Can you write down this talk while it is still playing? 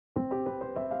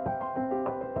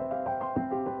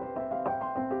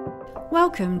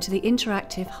Welcome to the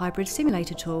Interactive Hybrid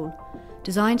Simulator tool,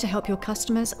 designed to help your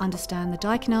customers understand the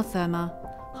Daikin Altherma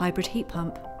hybrid heat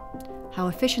pump, how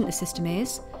efficient the system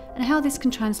is, and how this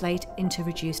can translate into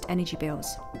reduced energy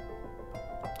bills.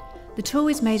 The tool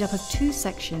is made up of two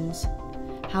sections: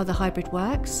 how the hybrid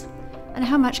works and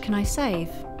how much can I save.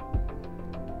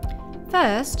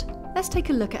 First, let's take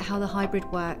a look at how the hybrid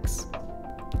works.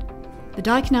 The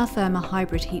Daikin Altherma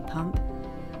hybrid heat pump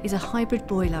is a hybrid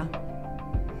boiler.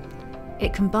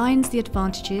 It combines the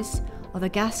advantages of a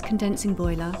gas condensing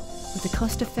boiler with the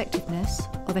cost effectiveness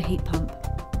of a heat pump.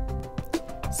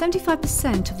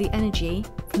 75% of the energy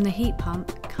from the heat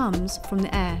pump comes from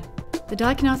the air. The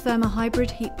Daikin Altherma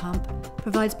hybrid heat pump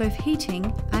provides both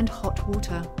heating and hot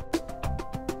water.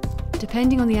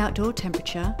 Depending on the outdoor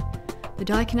temperature, the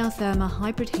Daikin Altherma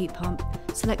hybrid heat pump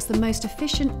selects the most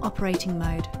efficient operating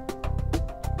mode.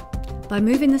 By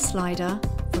moving the slider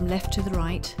from left to the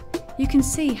right, you can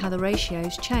see how the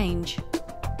ratios change.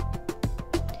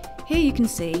 Here you can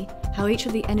see how each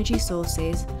of the energy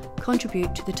sources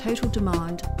contribute to the total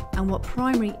demand and what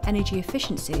primary energy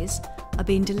efficiencies are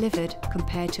being delivered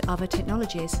compared to other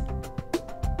technologies.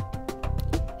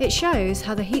 It shows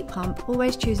how the heat pump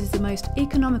always chooses the most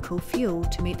economical fuel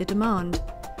to meet the demand,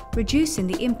 reducing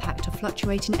the impact of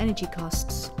fluctuating energy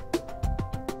costs.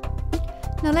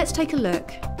 Now let's take a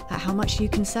look at how much you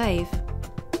can save.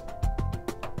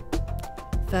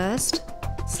 First,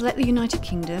 select the United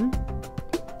Kingdom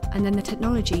and then the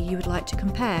technology you would like to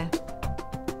compare.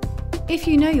 If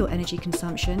you know your energy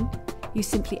consumption, you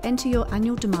simply enter your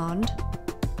annual demand,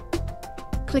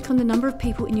 click on the number of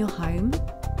people in your home,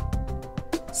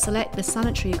 select the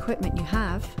sanitary equipment you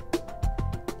have,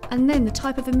 and then the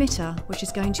type of emitter which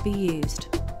is going to be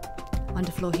used: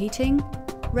 underfloor heating,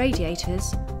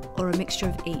 radiators, or a mixture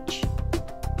of each.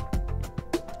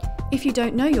 If you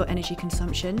don't know your energy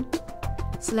consumption,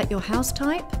 select your house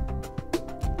type,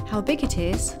 how big it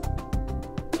is,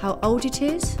 how old it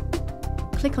is,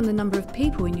 click on the number of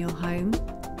people in your home,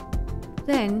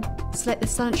 then select the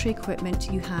sanitary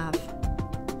equipment you have.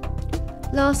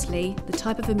 Lastly, the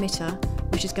type of emitter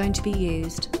which is going to be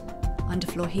used: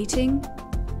 underfloor heating,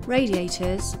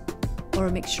 radiators, or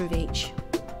a mixture of each.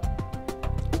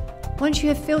 Once you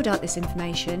have filled out this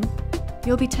information,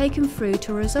 you'll be taken through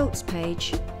to a results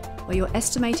page where your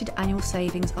estimated annual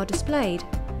savings are displayed.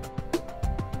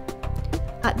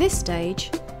 At this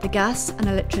stage, the gas and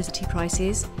electricity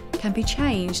prices can be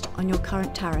changed on your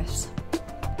current tariffs.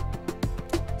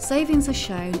 Savings are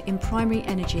shown in primary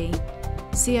energy,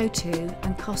 CO2,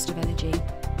 and cost of energy.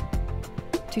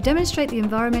 To demonstrate the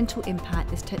environmental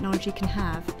impact this technology can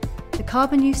have, the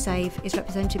carbon you save is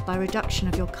represented by reduction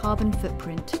of your carbon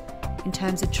footprint in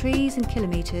terms of trees and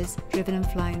kilometres driven and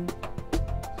flown.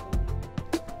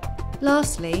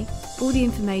 Lastly, all the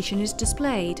information is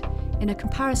displayed in a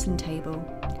comparison table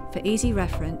for easy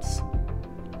reference,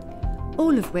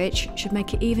 all of which should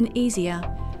make it even easier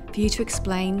for you to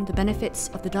explain the benefits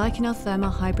of the Daikin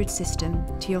Altherma hybrid system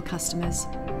to your customers.